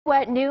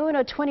At noon,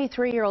 a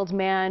 23-year-old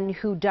man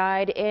who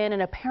died in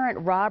an apparent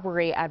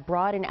robbery at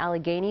Broad in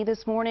Allegheny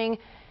this morning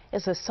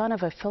is the son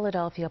of a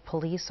Philadelphia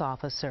police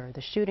officer.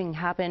 The shooting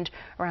happened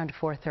around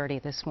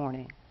 4:30 this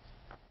morning.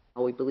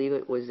 We believe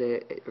it was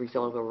a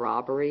result of a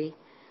robbery.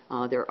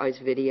 There is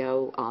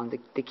video.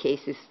 The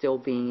case is still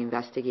being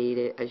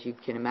investigated. As you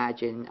can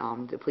imagine,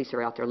 the police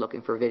are out there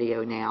looking for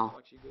video now.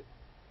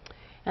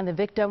 And the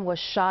victim was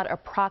shot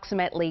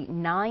approximately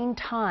 9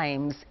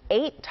 times,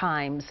 8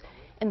 times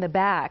in the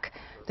back.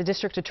 The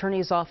district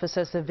attorney's office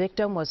says the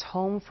victim was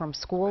home from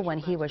school when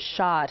he was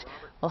shot.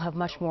 We'll have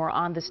much more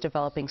on this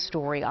developing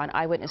story on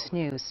Eyewitness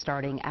News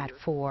starting at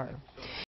 4.